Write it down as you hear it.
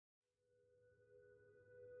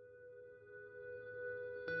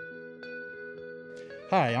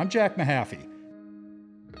Hi, I'm Jack Mahaffey.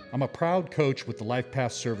 I'm a proud coach with the Life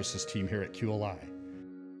Path Services team here at QLI.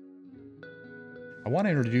 I want to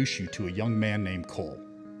introduce you to a young man named Cole.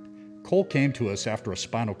 Cole came to us after a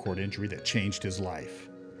spinal cord injury that changed his life.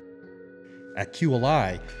 At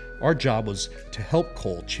QLI, our job was to help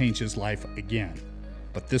Cole change his life again,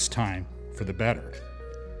 but this time for the better.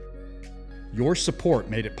 Your support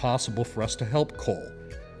made it possible for us to help Cole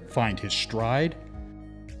find his stride,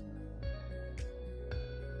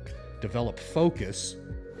 develop focus,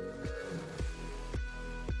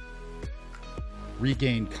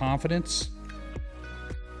 regain confidence,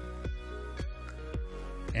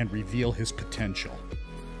 and reveal his potential.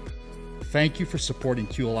 Thank you for supporting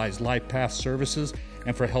QLI's Life Path Services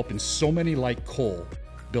and for helping so many like Cole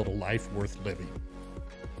build a life worth living.